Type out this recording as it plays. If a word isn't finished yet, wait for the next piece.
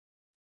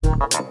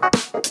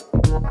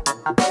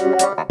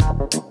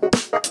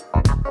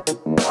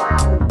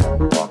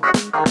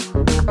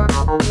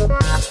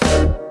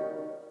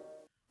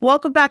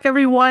Welcome back,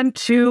 everyone,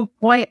 to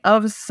Point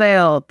of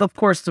Sale, of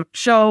course, the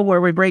show where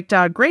we break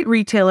down great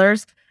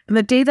retailers and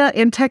the data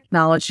and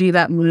technology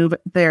that move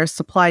their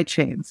supply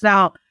chains.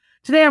 Now,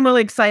 today I'm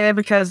really excited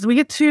because we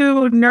get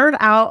to nerd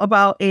out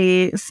about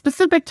a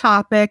specific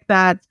topic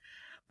that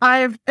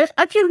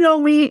if you know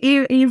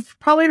me, you've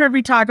probably heard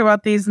me talk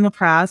about these in the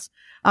past.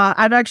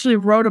 I've actually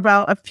wrote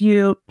about a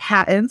few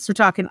patents. We're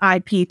talking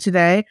IP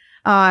today,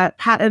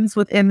 patents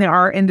within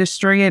our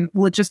industry and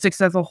logistics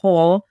as a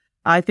whole.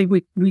 I think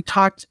we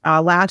talked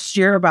last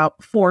year about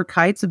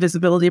ForKites, a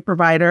visibility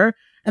provider,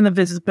 and the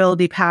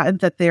visibility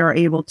patent that they are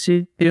able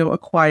to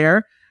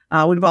acquire.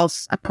 I've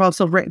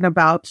also written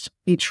about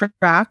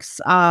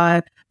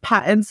E-Trax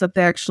patents that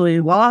they actually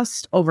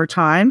lost over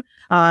time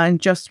and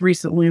just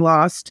recently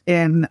lost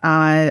in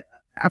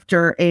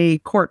after a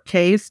court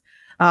case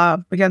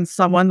against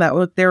someone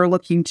that they were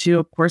looking to,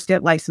 of course,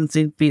 get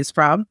licensing fees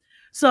from.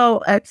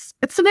 So it's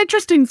an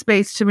interesting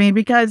space to me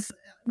because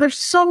there's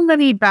so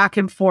many back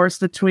and forth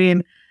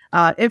between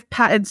if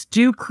patents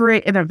do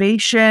create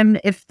innovation,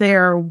 if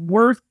they're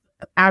worth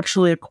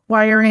actually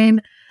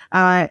acquiring,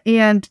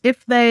 and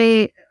if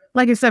they,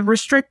 like I said,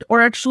 restrict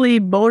or actually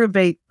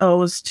motivate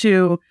those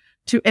to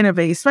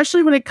innovate,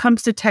 especially when it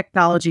comes to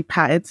technology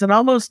patents and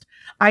almost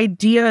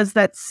ideas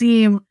that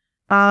seem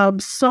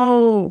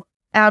so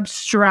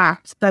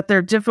abstract that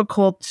they're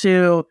difficult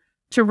to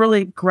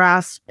really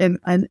grasp and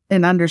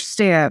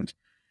understand.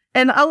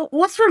 And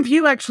let's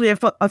review actually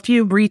a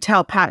few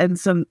retail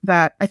patents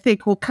that I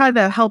think will kind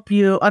of help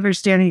you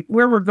understand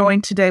where we're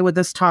going today with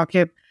this talk.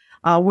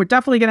 We're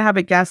definitely going to have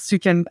a guest who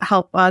can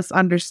help us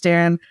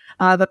understand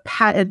the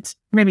patent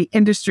maybe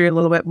industry a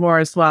little bit more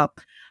as well.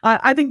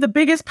 I think the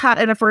biggest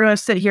patent, if we're going to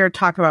sit here and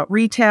talk about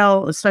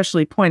retail,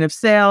 especially point of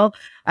sale,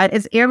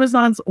 is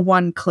Amazon's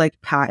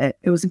one-click patent.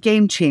 It was a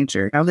game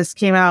changer. Now, this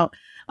came out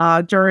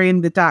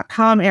during the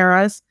 .com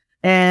eras.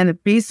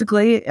 And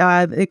basically,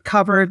 it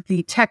covered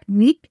the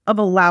technique of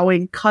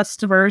allowing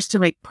customers to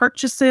make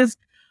purchases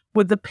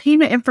with the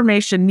payment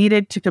information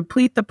needed to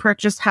complete the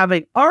purchase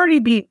having already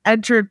been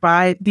entered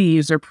by the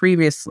user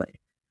previously.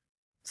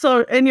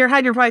 So in your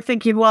head, you're probably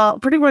thinking, well,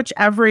 pretty much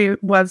every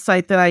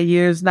website that I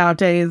use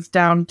nowadays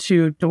down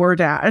to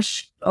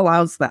DoorDash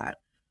allows that.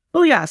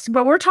 Well, yes,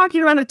 but we're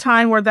talking about a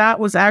time where that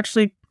was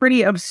actually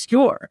pretty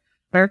obscure.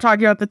 We're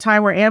talking about the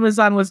time where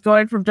Amazon was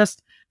going from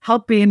just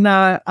helping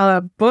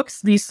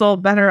books be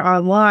sold better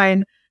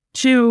online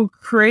to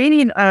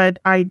creating an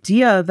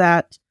idea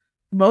that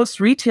most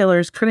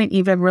retailers couldn't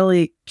even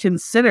really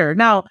consider.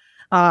 Now,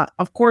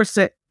 of course,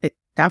 it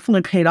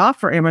definitely paid off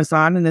for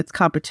Amazon and its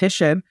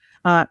competition.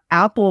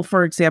 Apple,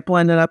 for example,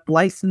 ended up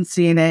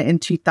licensing it in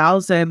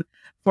 2000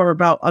 for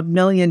about $1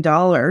 million.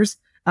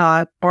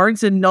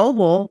 Barnes &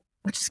 Noble,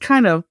 which is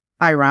kind of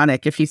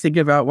ironic if you think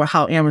about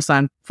how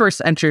Amazon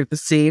first entered the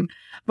scene.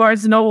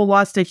 Barnes & Noble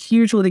lost a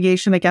huge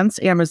litigation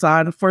against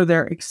Amazon for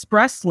their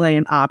express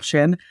lane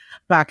option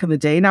back in the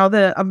day. Now,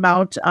 the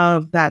amount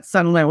of that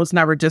settlement was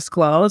never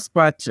disclosed,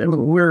 but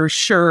we're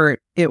sure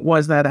it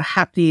was at a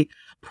hefty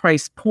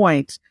price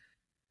point.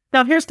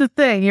 Now, here's the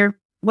thing.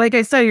 Like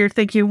I said, you're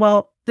thinking,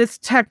 well, this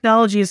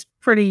technology is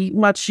pretty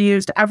much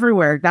used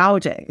everywhere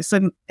nowadays.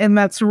 And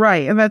that's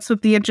right. And that's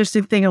what the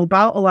interesting thing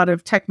about a lot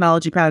of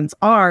technology patents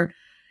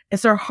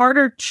is they're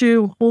harder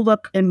to hold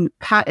up in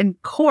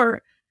patent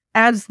court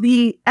as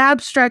the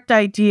abstract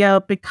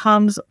idea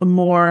becomes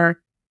more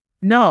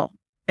known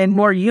and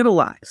more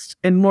utilized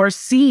and more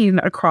seen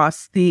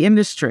across the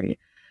industry.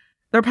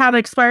 Their patent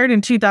expired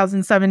in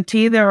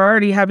 2017. They're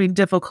already having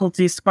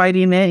difficulties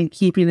fighting it and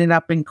keeping it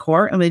up in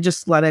court, and they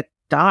just let it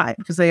die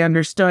because they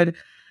understood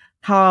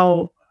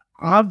how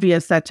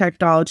obvious that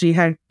technology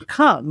had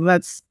become.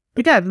 That's,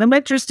 again, the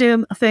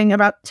interesting thing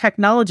about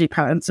technology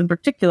patents in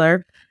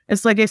particular.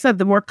 It's like I said,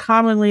 the more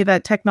commonly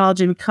that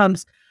technology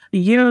becomes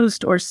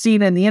used or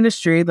seen in the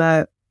industry,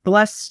 the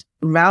less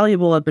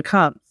valuable it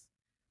becomes.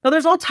 Now,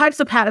 there's all types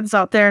of patents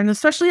out there, and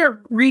especially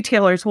our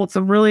retailers hold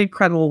some really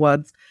incredible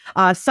ones.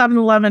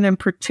 7-Eleven in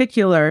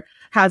particular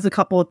has a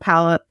couple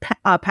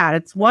of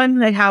patents. One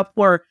they have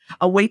for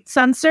a weight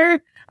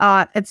sensor.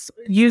 It's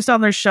used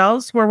on their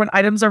shelves where when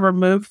items are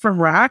removed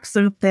from racks,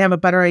 so they have a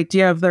better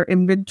idea of their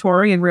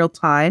inventory in real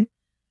time.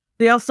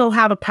 They also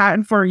have a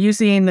patent for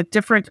using the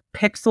different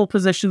pixel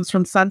positions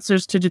from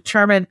sensors to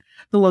determine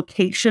the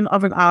location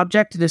of an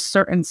object in a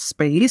certain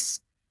space.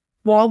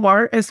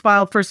 Walmart has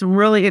filed for some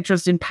really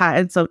interesting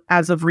patents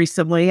as of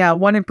recently.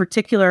 One in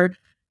particular,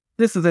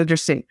 this is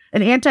interesting,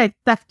 an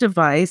anti-theft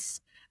device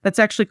that's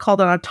actually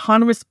called an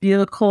autonomous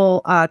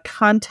vehicle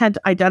content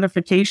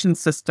identification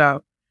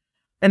system.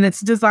 And it's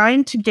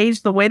designed to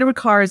gauge the weight of a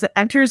car as it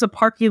enters a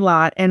parking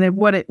lot and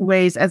what it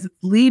weighs as it's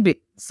leaving.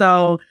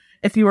 So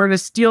if you were to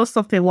steal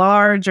something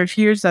large or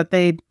huge that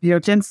they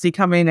didn't see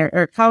coming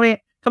or going,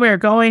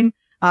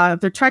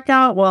 their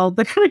checkout, well,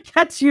 they're going to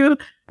catch you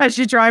as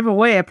you drive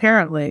away,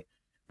 apparently.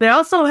 They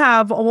also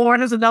have,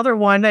 there's another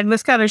one, and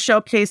this kind of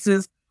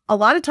showcases a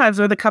lot of times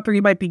where the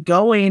company might be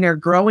going or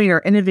growing or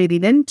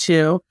innovating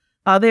into,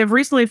 they have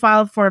recently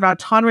filed for an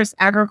autonomous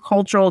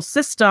agricultural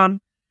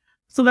system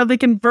so that they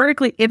can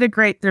vertically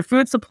integrate their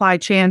food supply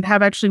chain and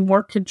have actually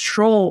more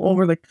control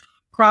over the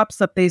crops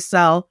that they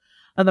sell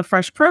and the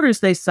fresh produce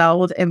they sell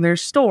within their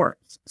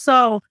stores.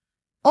 So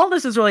all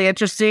this is really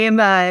interesting.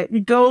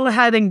 Go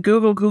ahead and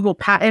Google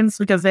patents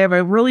because they have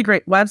a really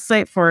great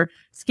website for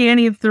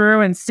scanning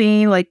through and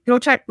seeing, like, go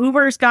check.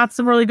 Uber's got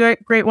some really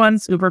great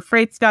ones. Uber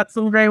Freight's got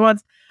some great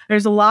ones.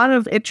 There's a lot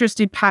of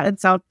interesting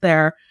patents out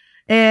there.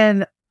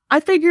 And I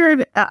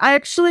figured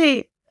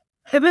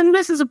and then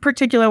this is a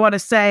particular I want to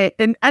say,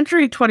 in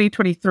entering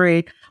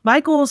 2023, my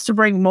goal is to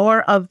bring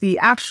more of the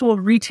actual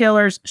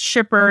retailers,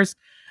 shippers,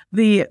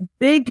 the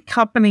big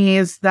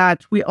companies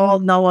that we all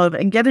know of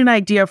and get an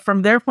idea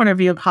from their point of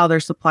view of how their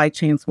supply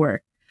chains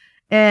work.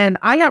 And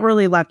I got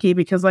really lucky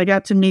because I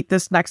got to meet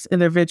this next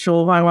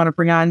individual who I want to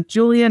bring on,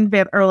 Julian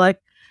Van Erlich.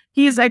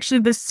 He's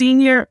actually the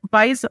Senior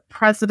Vice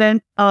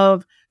President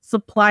of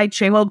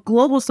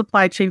Global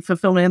Supply Chain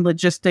Fulfillment and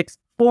Logistics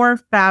for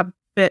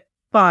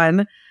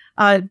FabFitFun.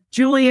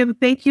 Julian,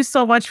 thank you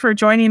so much for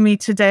joining me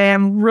today.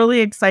 I'm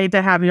really excited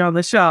to have you on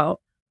the show.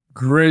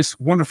 Grace,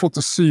 wonderful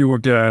to see you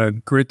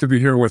again. Great to be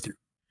here with you.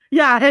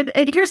 Yeah,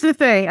 and here's the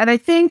thing. And I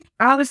think,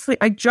 honestly,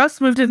 I just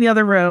moved in the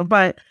other room,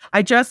 but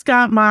I just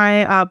got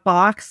my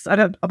box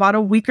about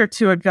a week or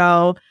two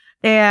ago.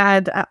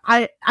 And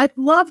I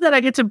love that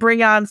I get to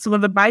bring on some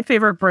of my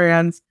favorite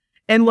brands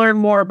and learn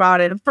more about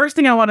it. And first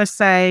thing I want to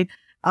say,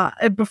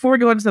 before we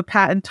go into the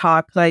patent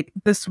talk, like,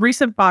 this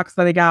recent box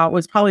that I got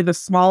was probably the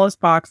smallest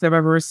box I've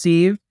ever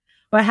received,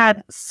 but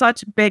had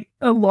such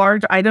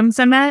large items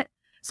in it.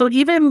 So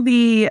even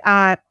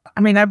I've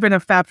been a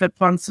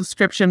FabFitFun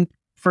subscription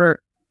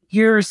for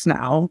years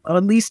now,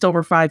 at least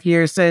over 5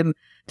 years. And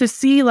to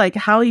see, like,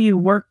 how you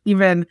work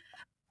even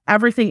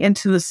everything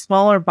into the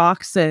smaller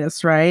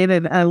boxes, right?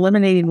 And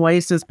eliminating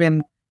waste has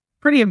been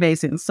pretty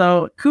amazing.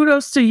 So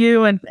kudos to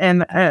you,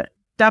 and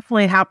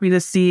definitely happy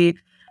to see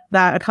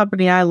that a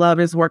company I love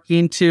is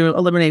working to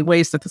eliminate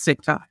waste at the same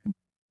time.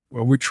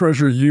 Well, we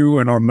treasure you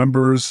and our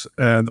members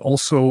and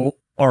also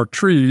our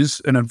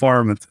trees and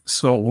environment.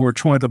 So we're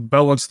trying to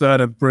balance that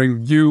and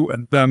bring you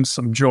and them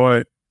some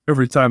joy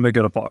every time they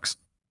get a box.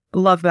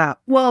 Love that.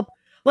 Well,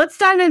 let's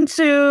dive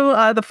into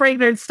the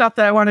fragrance stuff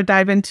that I want to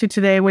dive into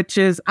today, which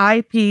is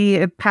IP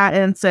and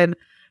patents. And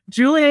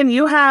Julian,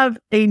 you have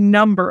a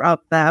number of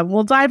them.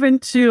 We'll dive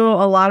into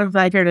a lot of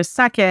that here in a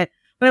second,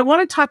 but I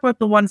want to talk about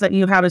the ones that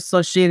you have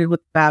associated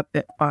with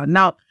FabFitFun.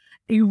 Now,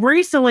 you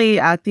recently,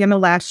 at the end of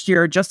last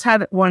year, just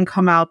had one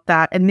come out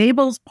that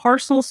enables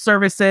parcel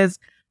services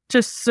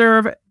to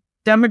serve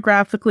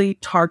demographically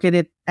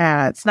targeted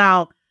ads.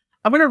 Now,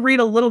 I'm going to read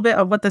a little bit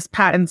of what this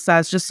patent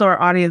says, just so our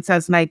audience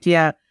has an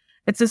idea.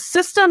 It's a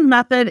system,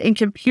 method, and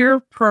computer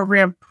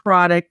program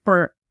product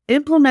for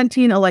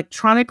implementing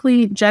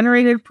electronically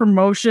generated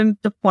promotion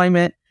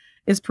deployment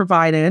is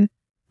provided.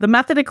 The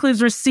method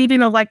includes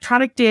receiving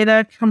electronic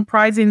data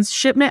comprising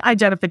shipment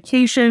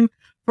identification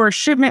for a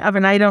shipment of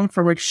an item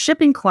from a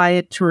shipping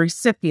client to a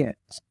recipient.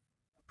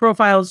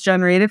 Profiles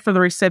generated for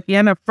the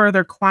recipient, a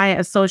further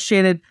client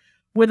associated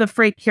with the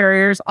freight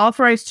carriers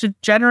authorized to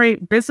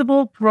generate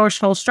visible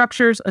promotional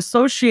structures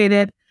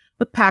associated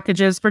with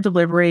packages for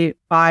delivery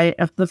by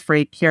the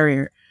freight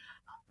carrier.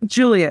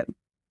 Julian,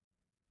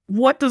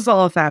 what does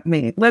all of that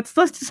mean? Let's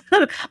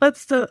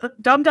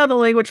dumb down the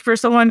language for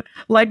someone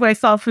like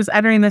myself who's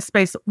entering this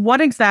space. What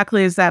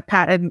exactly is that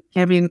patent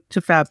giving to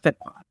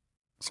FabFitFun?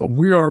 So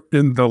we are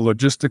in the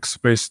logistics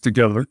space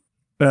together,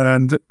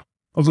 and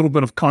a little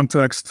bit of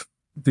context.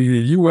 The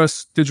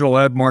U.S. digital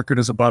ad market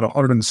is about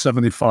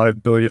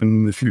 $175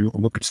 billion if you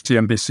look at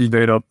CNBC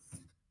data,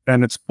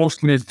 and it's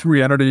mostly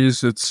three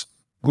entities. It's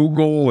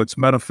Google, it's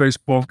Meta,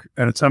 Facebook,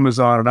 and it's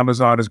Amazon, and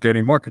Amazon is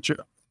gaining market share.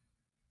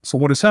 So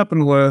what has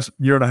happened the last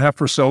year and a half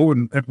or so,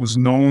 and it was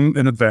known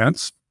in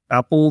advance,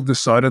 Apple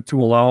decided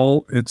to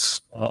allow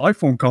its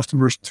iPhone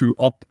customers to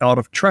opt out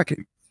of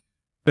tracking.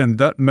 And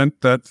that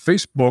meant that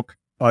Facebook,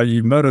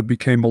 i.e. Meta,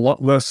 became a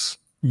lot less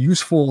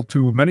useful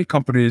to many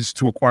companies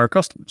to acquire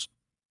customers,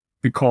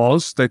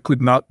 because they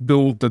could not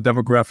build the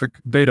demographic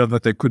data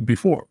that they could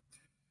before.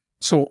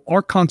 So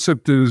our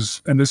concept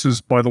is, and this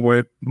is, by the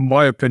way,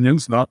 my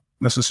opinions, not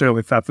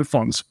necessarily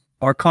FabFitFun's,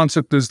 our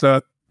concept is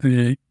that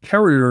the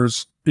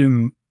carriers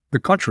in the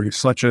country,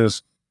 such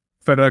as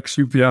FedEx,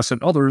 UPS,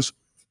 and others,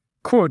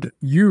 could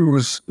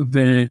use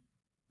the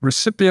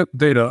recipient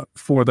data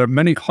for their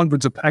many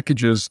hundreds of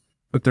packages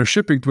that they're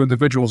shipping to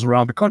individuals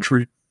around the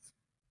country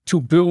to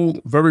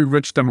build very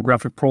rich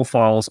demographic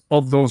profiles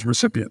of those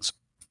recipients.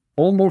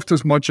 Almost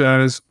as much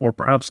as, or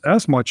perhaps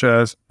as much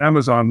as,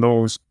 Amazon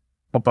knows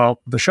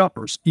about the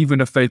shoppers,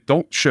 even if they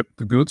don't ship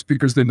the goods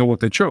because they know what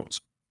they chose.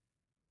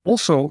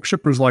 Also,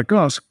 shippers like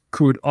us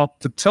could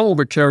opt to tell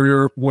the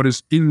carrier what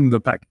is in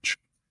the package.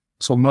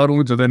 So not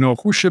only do they know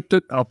who shipped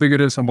it, how big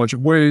it is, how much it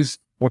weighs,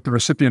 what the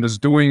recipient is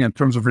doing in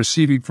terms of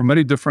receiving from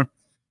many different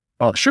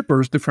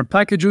shippers, different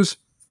packages,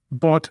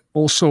 but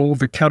also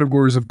the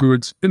categories of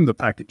goods in the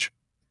package.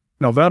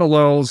 Now, that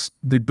allows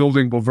the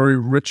building a very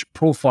rich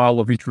profile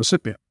of each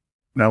recipient.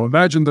 Now,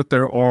 imagine that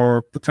there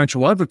are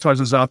potential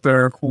advertisers out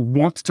there who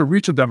want to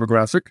reach a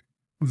demographic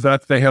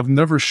that they have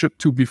never shipped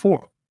to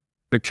before.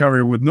 The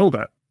carrier would know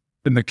that,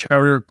 and the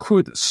carrier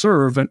could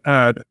serve an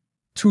ad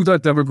to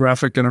that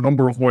demographic in a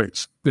number of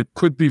ways. It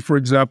could be, for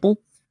example,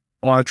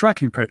 on a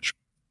tracking page,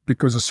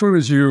 because as soon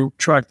as you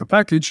track the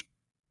package,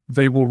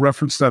 they will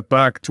reference that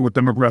back to a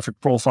demographic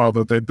profile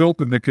that they built,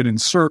 and they can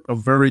insert a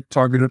very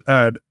targeted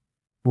ad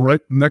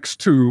right next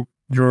to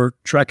your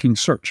tracking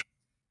search.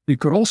 It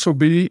could also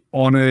be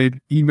on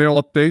an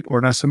email update or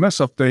an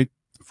SMS update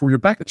for your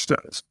package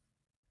status.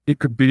 It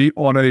could be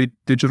on a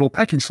digital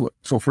packing slip.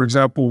 So, for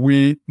example,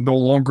 we no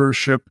longer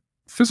ship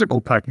physical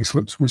packing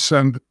slips. We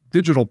send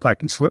digital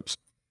packing slips,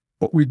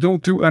 but we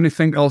don't do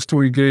anything else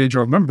to engage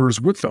our members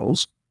with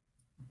those.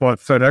 But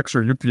FedEx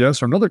or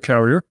UPS or another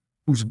carrier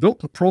who's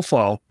built a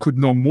profile could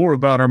know more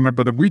about our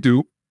member than we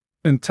do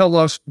and tell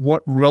us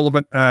what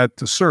relevant ad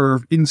to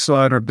serve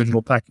inside our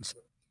digital packing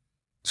slip.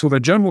 So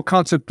the general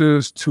concept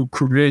is to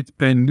create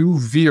a new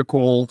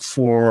vehicle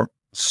for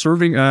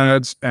serving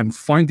ads and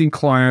finding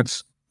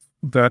clients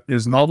that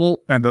is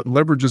novel and that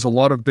leverages a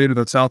lot of data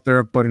that's out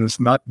there, but it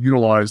is not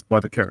utilized by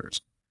the carriers.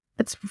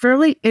 It's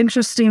really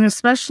interesting,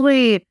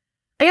 especially,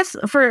 I guess,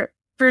 for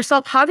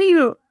yourself.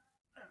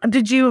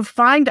 Did you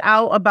find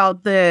out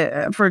about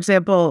for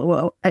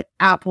example,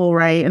 Apple,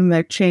 right, and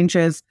the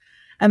changes,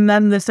 and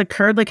then this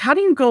occurred? Like, how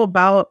do you go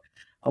about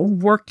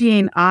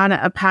working on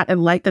a patent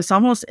like this?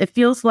 Almost, it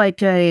feels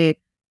like almost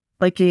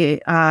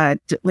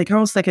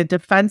like a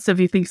defensive,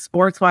 you think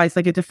sports wise,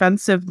 like a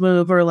defensive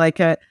move, or like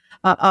an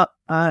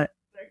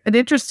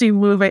interesting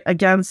move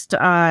against,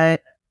 I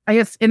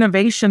guess,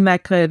 innovation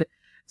that could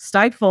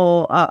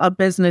stifle a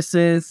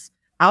business's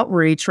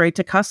outreach, right,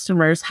 to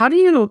customers. How do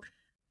you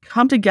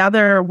come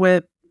together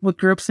with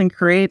groups and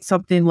create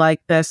something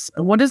like this?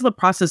 What is the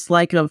process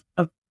like of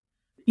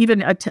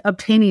even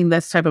obtaining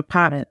this type of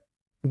patent?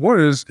 What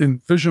is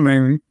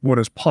envisioning what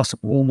is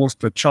possible,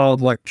 almost a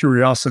childlike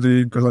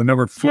curiosity, because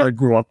I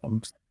grew up, I'm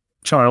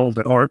a child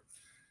at heart,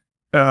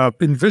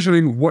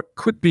 envisioning what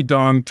could be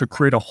done to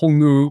create a whole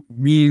new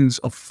means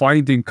of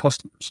finding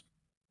customers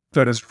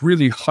that is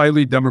really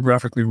highly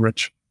demographically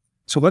rich.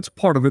 So that's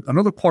part of it.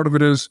 Another part of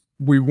it is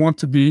we want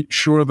to be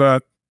sure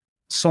that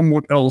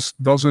someone else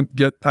doesn't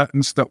get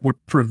patents that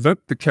would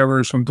prevent the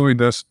carriers from doing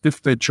this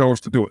if they chose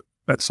to do it.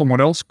 That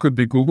someone else could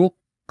be Google,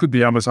 could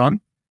be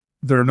Amazon.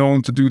 They're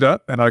known to do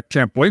that, and I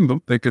can't blame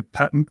them. They could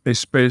patent a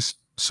space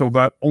so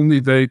that only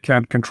they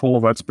can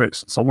control that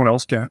space. Someone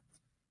else can't.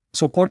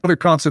 So part of the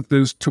concept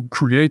is to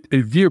create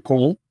a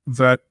vehicle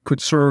that could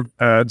serve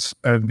ads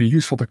and be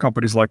useful to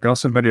companies like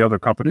us and many other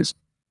companies.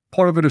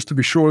 Part of it is to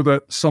be sure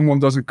that someone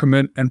doesn't come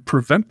in and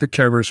prevent the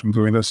carriers from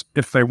doing this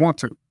if they want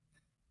to.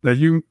 Now,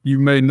 you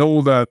may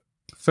know that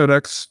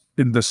FedEx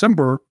in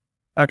December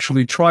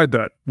actually tried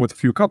that with a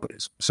few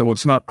companies. So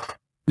it's not,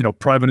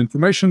 private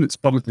information. It's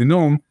publicly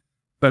known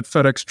that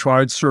FedEx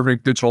tried serving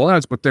digital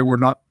ads, but they were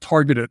not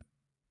targeted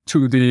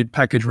to the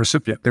package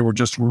recipient. They were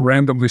just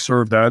randomly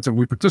served ads, and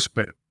we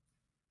participated.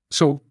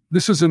 So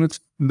this is in its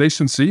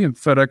nascency, and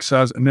FedEx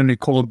has an entity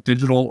called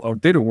Digital or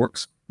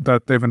DataWorks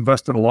that they've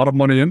invested a lot of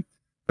money in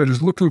that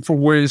is looking for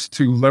ways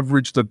to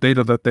leverage the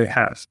data that they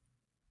have.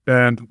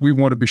 And we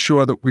want to be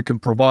sure that we can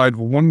provide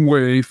one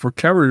way for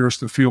carriers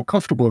to feel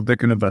comfortable if they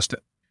can invest in.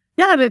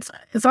 Yeah, and it's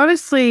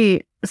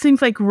honestly, it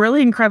seems like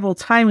really incredible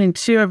timing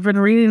too. I've been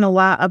reading a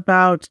lot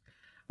about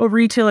what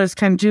retailers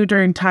can do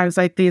during times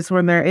like these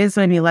when there is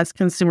any less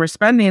consumer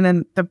spending.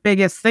 And the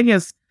biggest thing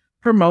is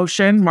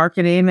promotion,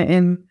 marketing,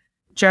 and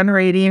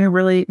generating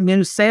really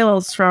new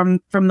sales from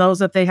those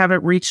that they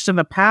haven't reached in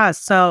the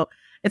past. So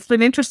it's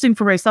been interesting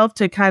for myself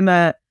to kind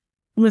of,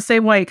 in the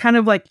same way, kind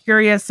of like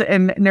curious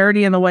and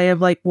nerdy in the way of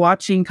like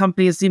watching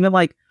companies, even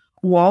like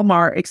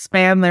Walmart,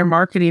 expand their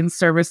marketing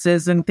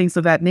services and things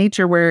of that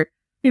nature, where,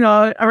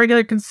 a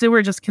regular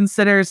consumer just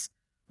considers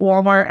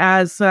Walmart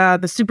as the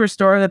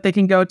superstore that they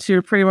can go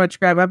to pretty much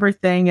grab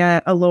everything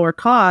at a lower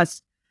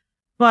cost.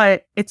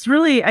 But it's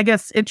really, I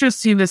guess,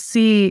 interesting to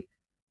see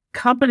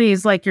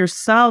companies like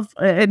yourself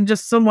and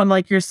just someone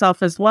like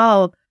yourself as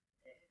well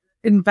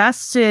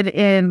invested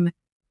in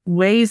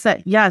ways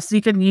that, yes,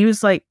 you can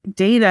use like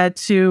data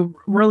to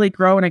really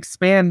grow and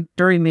expand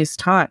during these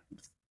times.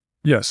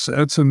 Yes,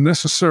 it's a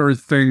necessary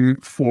thing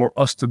for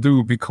us to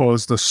do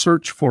because the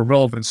search for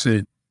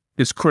relevancy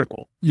is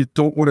critical. You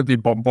don't want to be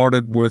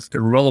bombarded with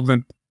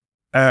irrelevant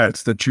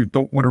ads that you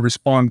don't want to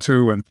respond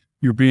to, and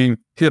you're being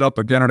hit up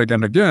again and again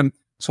and again.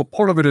 So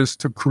part of it is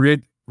to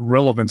create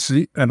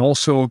relevancy and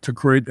also to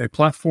create a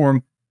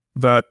platform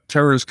that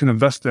carriers can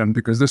invest in,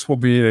 because this will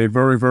be a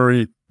very,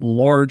 very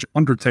large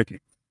undertaking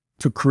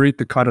to create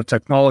the kind of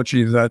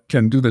technology that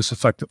can do this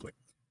effectively.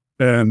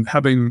 And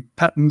having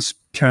patents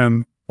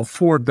can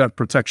afford that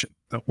protection,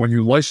 that when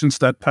you license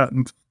that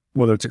patent,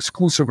 whether it's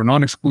exclusive or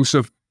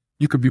non-exclusive,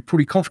 you could be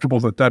pretty comfortable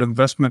that that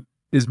investment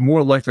is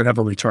more likely to have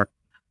a return.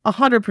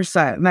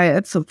 100%. And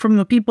it's from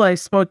the people I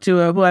spoke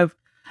to who have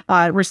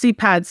received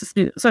patents,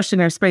 especially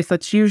in our space,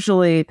 that's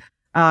usually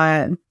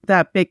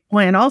that big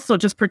point, and also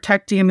just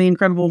protecting the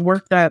incredible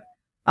work that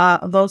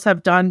those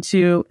have done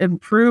to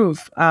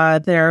improve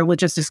their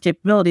logistics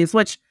capabilities,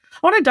 which I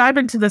want to dive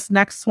into this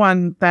next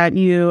one that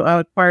you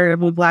acquired, I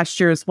believe, last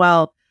year as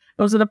well.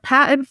 It was a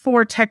patent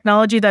for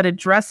technology that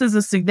addresses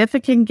a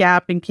significant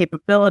gap in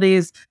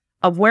capabilities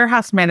of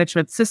warehouse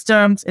management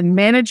systems and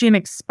managing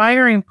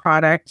expiring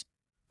product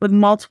with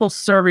multiple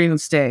serving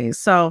days.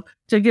 So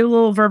to get a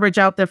little verbiage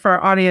out there for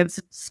our audience,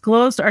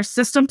 disclosed our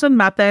systems and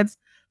methods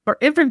for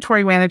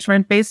inventory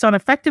management based on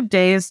effective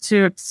days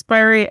to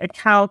expiry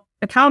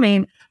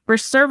accounting for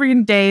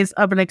serving days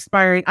of an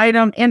expiring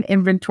item and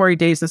inventory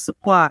days of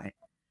supply.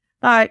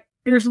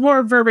 There's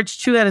more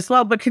verbiage to that as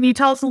well, but can you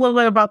tell us a little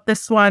bit about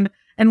this one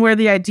and where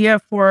the idea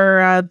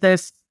for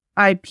this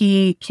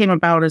IP came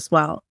about as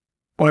well?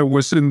 I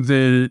was in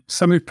the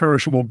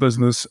semi-perishable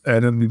business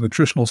and in the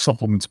nutritional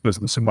supplements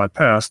business in my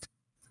past,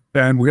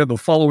 and we had the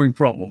following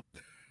problem.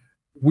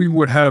 We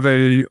would have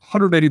a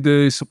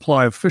 180-day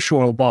supply of fish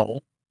oil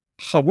bottle.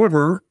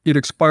 However, it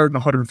expired in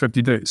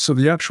 150 days. So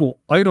the actual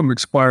item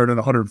expired in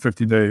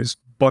 150 days,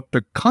 but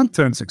the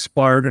contents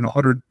expired in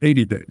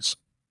 180 days.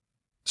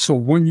 So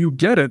when you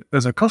get it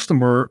as a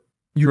customer,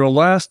 your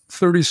last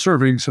 30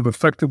 servings have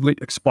effectively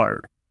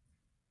expired.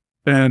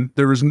 And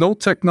there is no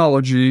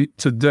technology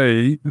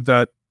today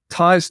that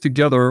ties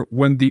together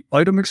when the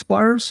item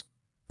expires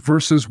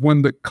versus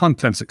when the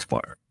contents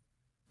expire.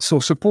 So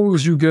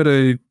suppose you get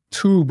a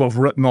tube of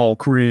retinol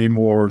cream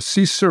or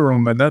C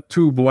serum and that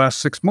tube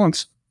lasts 6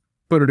 months,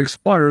 but it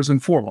expires in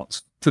 4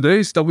 months.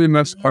 Today's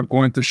WMS aren't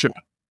going to ship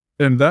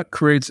it. And that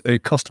creates a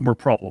customer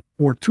problem.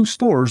 Or two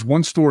stores,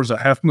 one store is a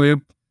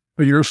 $500,000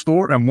 a year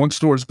store and one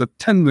store is the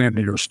 $10 million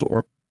a year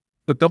store.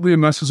 The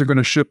WMSs are going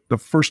to ship the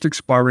first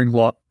expiring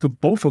lot to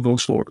both of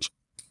those stores,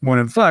 when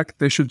in fact,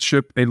 they should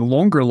ship a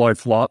longer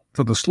life lot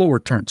to the slower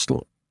turn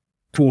store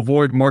to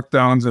avoid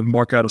markdowns and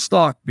mark out of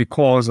stock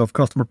because of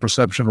customer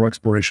perception or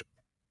expiration.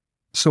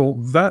 So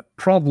that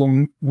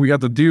problem, we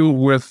had to deal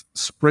with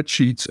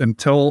spreadsheets and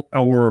tell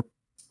our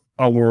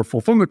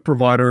fulfillment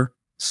provider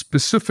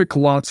specific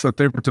lots that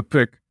they were to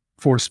pick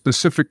for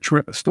specific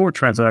store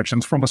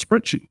transactions from a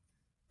spreadsheet,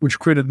 which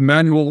created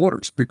manual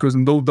orders because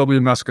no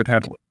WMS could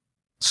handle it.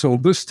 So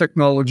this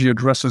technology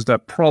addresses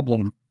that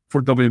problem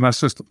for WMS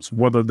systems,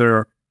 whether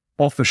they're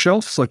off the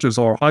shelf, such as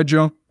our High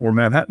Jump or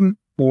Manhattan,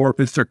 or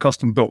if they're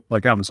custom built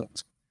like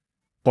Amazon's.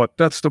 But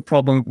that's the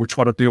problem we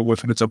try to deal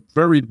with, and it's a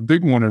very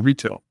big one in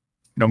retail.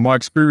 My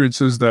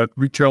experience is that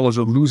retailers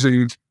are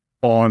losing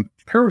on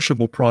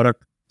perishable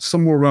product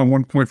somewhere around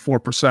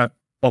 1.4%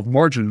 of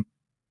margin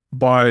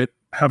by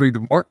having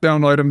to mark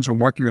down items or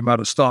marking them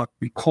out of stock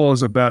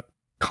because of that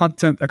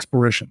content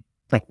expiration.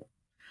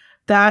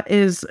 That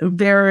is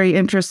very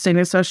interesting,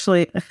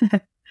 especially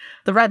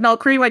the retinol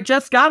cream I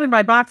just got in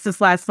my box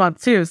this last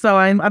month too. So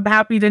I'm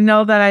happy to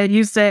know that I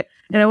used it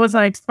and it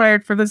wasn't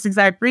expired for this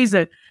exact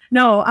reason.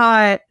 No,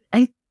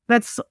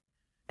 it's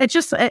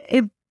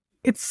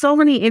so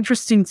many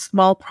interesting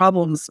small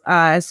problems,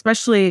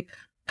 especially a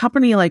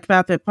company like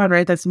FabFitFun,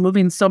 right? That's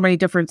moving so many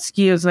different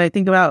SKUs. And I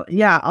think about,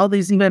 all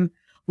these even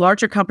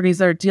larger companies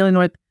that are dealing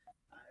with,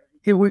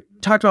 we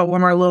talked about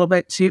Walmart a little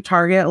bit too,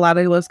 Target, a lot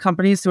of those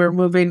companies who are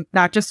moving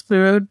not just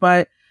food,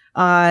 but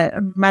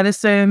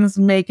medicines,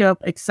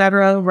 makeup,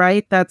 etc.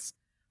 Right?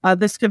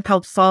 This could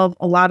help solve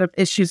a lot of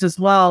issues as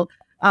well.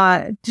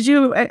 Did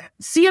you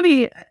see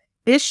any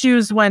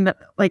issues when,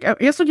 I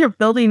guess when you're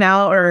building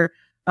out or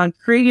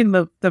creating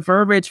the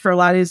verbiage for a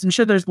lot of these? I'm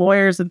sure there's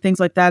lawyers and things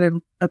like that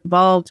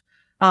involved.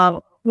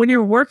 When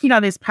you're working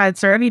on these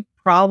patents, are there any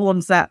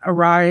problems that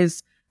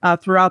arise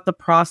throughout the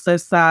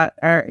process that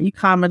you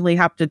commonly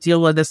have to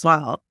deal with as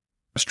well?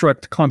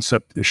 Abstract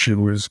concept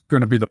issue is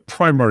going to be the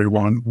primary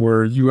one,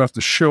 where you have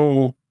to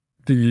show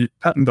the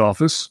patent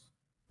office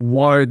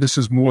why this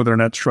is more than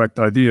an abstract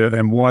idea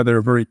and why there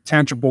are very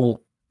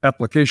tangible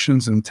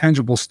applications and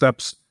tangible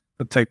steps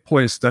that take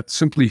place that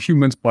simply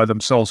humans by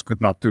themselves could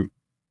not do.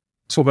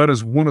 So that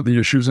is one of the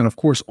issues. And of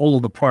course, all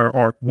of the prior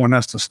art, one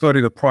has to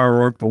study the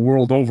prior art the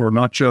world over,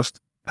 not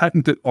just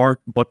patented art,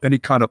 but any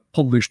kind of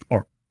published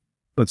art.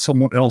 That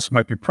someone else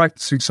might be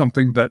practicing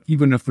something that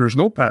even if there's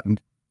no patent,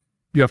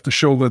 you have to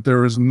show that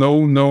there is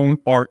no known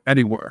art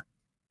anywhere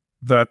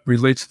that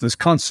relates to this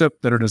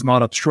concept, that it is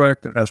not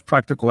abstract, it has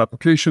practical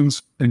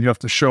applications, and you have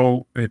to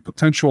show a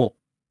potential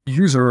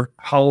user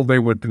how they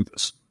would do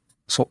this.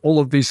 So all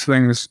of these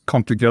things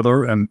come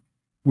together, and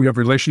we have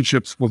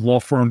relationships with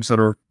law firms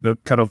that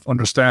kind of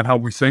understand how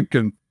we think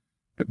and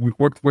that we've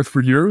worked with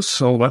for years.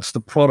 So that's the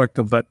product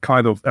of that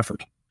kind of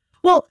effort.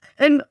 Well,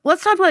 and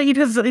let's talk about you,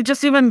 because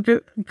just even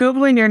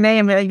Googling your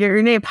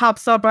name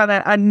pops up on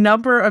a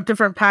number of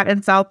different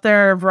patents out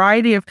there, a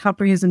variety of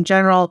companies in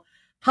general.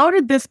 How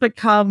did this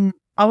become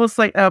almost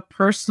like a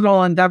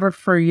personal endeavor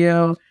for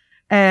you?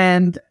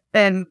 And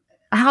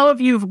how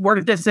have you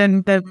worked this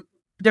in the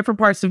different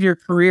parts of your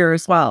career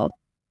as well?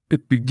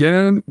 It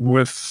began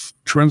with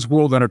Trends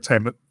World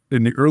Entertainment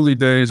in the early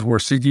days where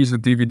CDs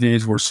and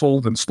DVDs were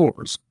sold in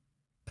stores.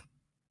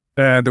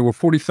 And there were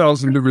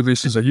 40,000 new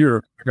releases a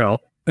year ago.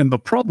 And the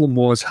problem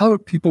was, how do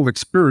people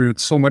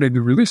experience so many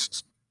new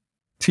releases?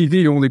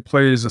 TV only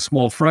plays a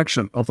small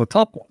fraction of the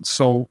top ones.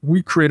 So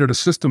we created a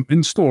system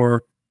in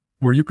store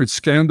where you could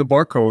scan the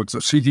barcodes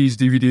of CDs,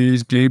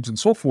 DVDs, games, and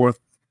so forth,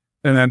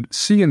 and then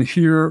see and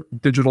hear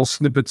digital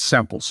snippet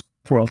samples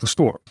throughout the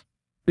store.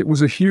 It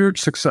was a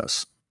huge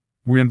success.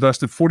 We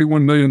invested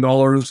 $41 million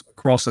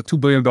across a $2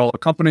 billion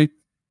company,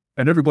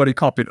 and everybody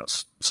copied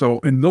us. So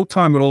in no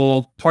time at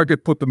all,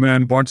 Target put them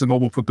in, Barnes &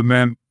 Noble put them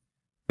in,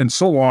 and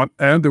so on,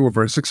 and they were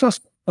very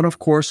successful. And of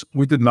course,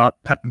 we did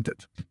not patent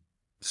it.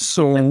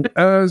 So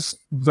as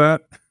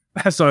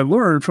I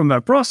learned from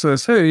that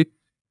process, hey,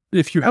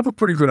 if you have a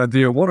pretty good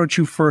idea, why don't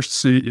you first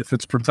see if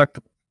it's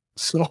protectable?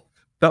 So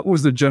that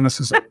was the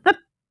genesis of it.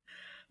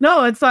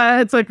 No, it's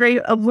a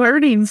great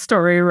learning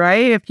story,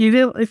 right? If you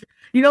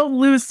don't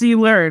lose, you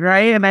learn,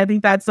 right? And I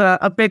think that's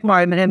a big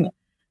one. And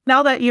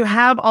now that you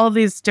have all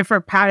these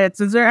different patents,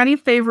 is there any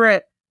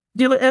favorite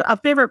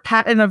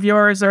patent of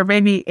yours, or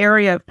maybe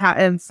area of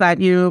patents that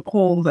you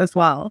hold as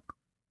well?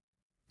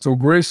 So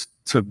Grace,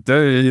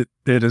 today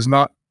it is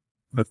not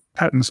the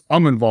patents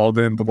I'm involved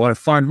in, but what I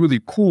find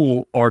really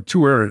cool are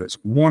two areas.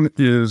 One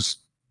is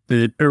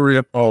the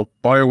area of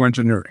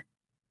bioengineering,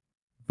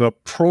 the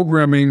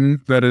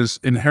programming that is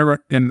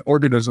inherent in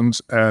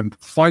organisms, and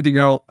finding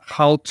out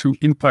how to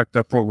impact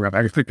that program,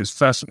 I think, is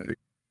fascinating.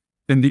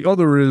 And the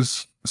other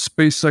is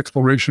space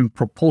exploration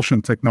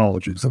propulsion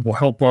technologies that will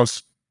help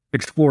us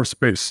explore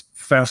space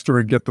faster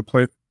and get the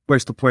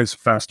place to place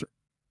faster.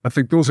 I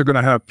think those are going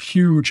to have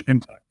huge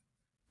impact.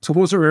 So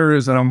those are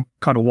areas that I'm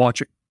kind of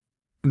watching.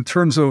 In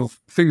terms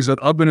of things that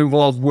I've been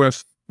involved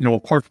with,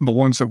 apart from the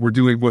ones that we're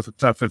dealing with at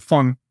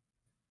FabFitFun,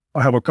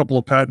 I have a couple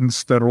of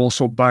patents that are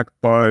also backed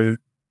by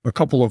a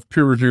couple of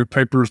peer-reviewed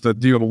papers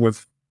that deal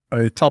with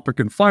a topic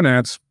in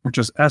finance, which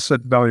is asset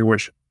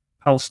valuation,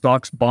 how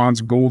stocks,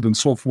 bonds, gold, and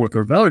so forth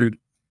are valued.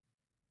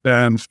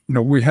 And,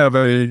 we have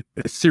a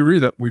theory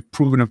that we've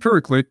proven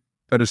empirically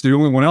that is the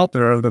only one out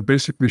there that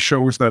basically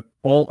shows that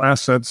all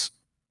assets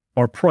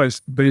are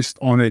priced based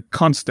on a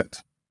constant.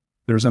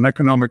 There's an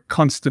economic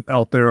constant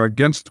out there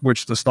against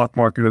which the stock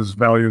market is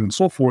valued and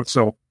so forth.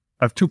 So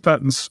I have 2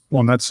 patents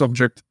on that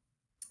subject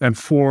and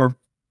 4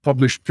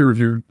 published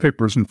peer-reviewed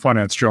papers in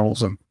finance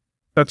journals. And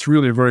that's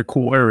really a very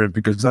cool area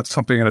because that's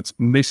something in its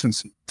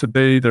nascency.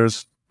 Today,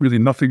 there's really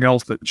nothing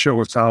else that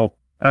shows how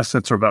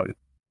assets are valued.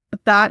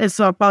 That is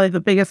probably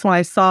the biggest one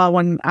I saw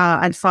when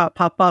I saw it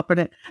pop up.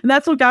 And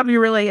that's what got me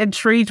really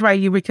intrigued by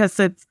you, because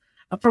it's,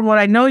 from what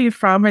I know you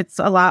from, it's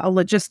a lot of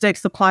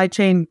logistics, supply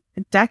chain,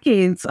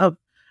 decades of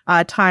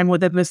time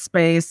within this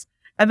space.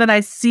 And then I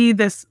see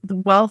this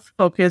wealth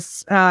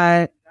focus,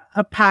 a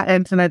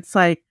patent, and it's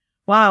like,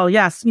 wow,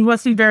 yes, you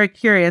must be very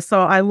curious.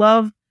 So I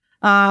love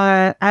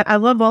all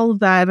of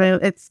that.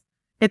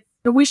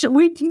 And we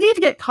need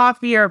to get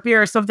coffee or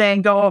beer or something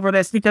and go over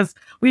this, because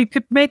we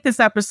could make this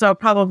episode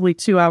probably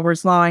 2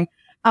 hours long.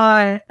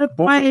 Yes,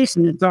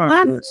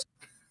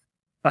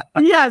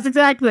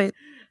 exactly.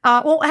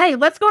 Well, hey,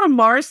 let's go to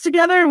Mars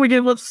together,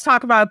 and let's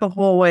talk about it the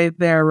whole way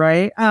there,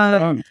 right?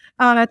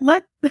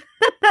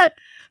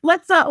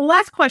 Let's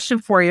last question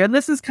for you, and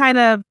this is kind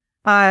of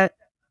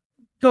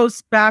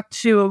goes back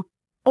to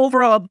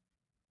overall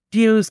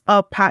views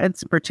of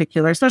patents in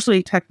particular,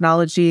 especially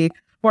technology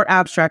or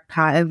abstract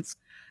patents.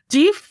 Do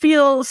you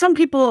feel, some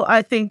people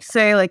I think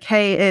say like,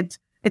 hey,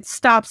 it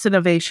stops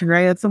innovation,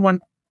 right? If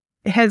someone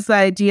has the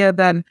idea,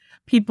 then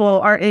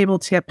people aren't able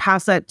to get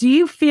past that. Do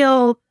you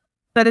feel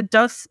that it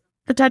does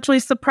potentially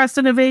suppress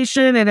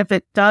innovation? And if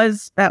it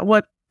does, at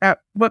what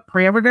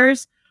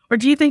parameters? Or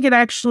do you think it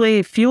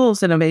actually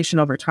fuels innovation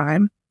over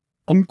time?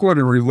 I'm going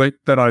to relate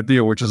that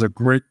idea, which is a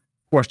great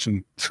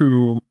question,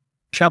 to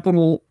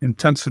capital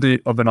intensity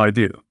of an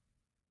idea.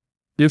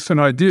 If an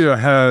idea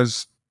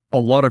has a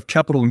lot of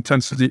capital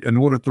intensity in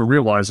order to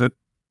realize it,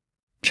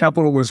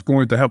 capital is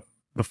going to have,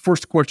 the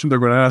first question they're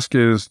going to ask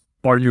is,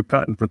 are you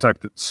patent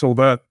protected? So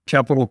that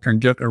capital can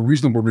get a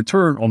reasonable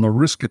return on the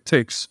risk it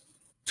takes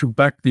to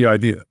back the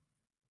idea.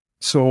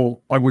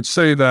 So I would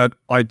say that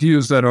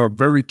ideas that are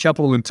very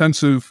capital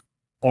intensive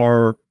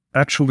are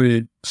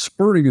actually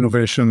spurring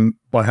innovation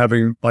by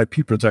having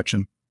IP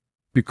protection,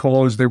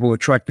 because they will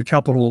attract the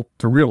capital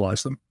to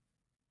realize them.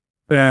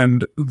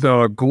 And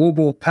the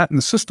global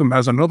patent system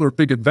has another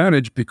big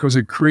advantage because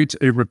it creates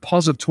a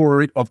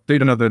repository of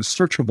data that is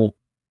searchable,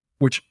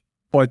 which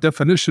by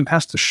definition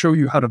has to show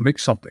you how to make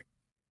something.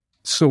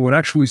 So it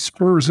actually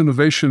spurs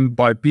innovation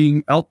by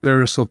being out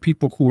there, so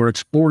people who are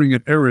exploring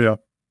an area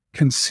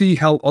can see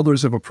how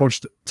others have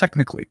approached it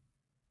technically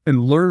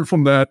and learn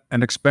from that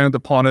and expand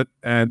upon it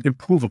and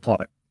improve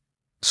upon it.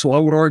 So I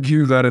would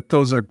argue that it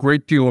does a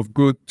great deal of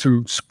good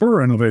to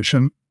spur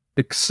innovation,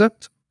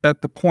 except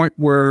at the point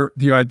where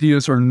the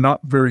ideas are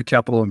not very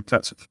capital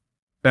intensive.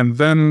 And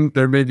then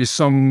there may be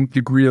some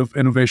degree of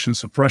innovation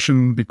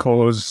suppression,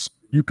 because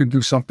you can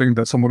do something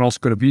that someone else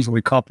could have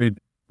easily copied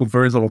with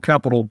very little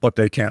capital, but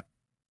they can't,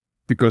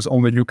 because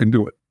only you can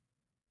do it.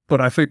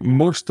 But I think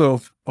most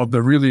of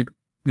the really,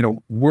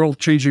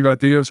 world-changing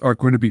ideas are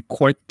going to be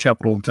quite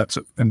capital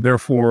intensive, and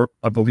therefore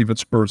I believe it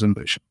spurs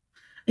innovation.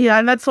 Yeah,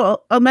 and that's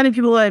what many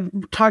people I've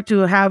talked to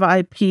have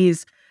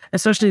IPs,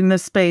 especially in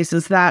this space,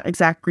 is that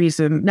exact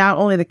reason. Not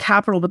only the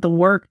capital, but the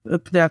work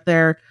that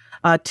their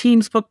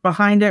teams put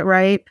behind it,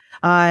 right?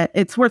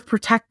 It's worth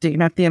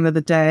protecting at the end of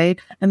the day.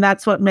 And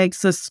that's what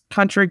makes this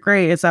country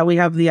great, is that we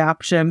have the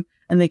option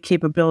and the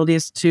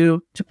capabilities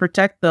to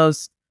protect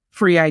those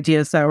free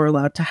ideas that we're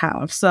allowed to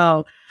have.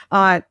 So,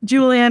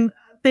 Julian,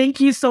 thank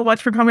you so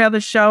much for coming on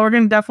the show. We're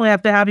going to definitely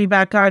have to have you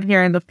back on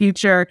here in the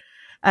future.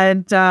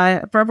 And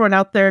for everyone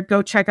out there,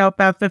 go check out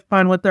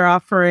FabFitFun, what they're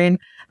offering.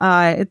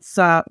 It's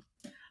a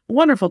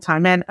wonderful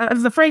time, man.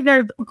 As the Freight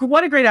Nerd,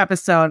 what a great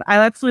episode. I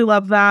absolutely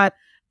love that.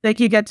 Thank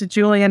you again to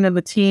Julian and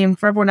the team.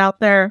 For everyone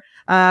out there,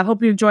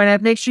 hope you enjoyed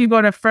it. Make sure you go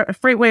to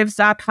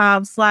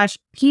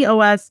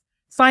freightwaves.com/POS,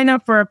 sign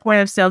up for a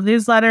point of sale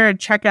newsletter, and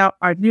check out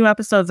our new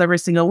episodes every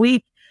single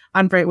week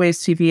on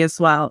FreightWaves TV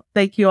as well.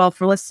 Thank you all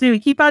for listening.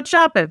 Keep on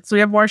shopping, so we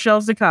have more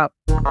shows to come.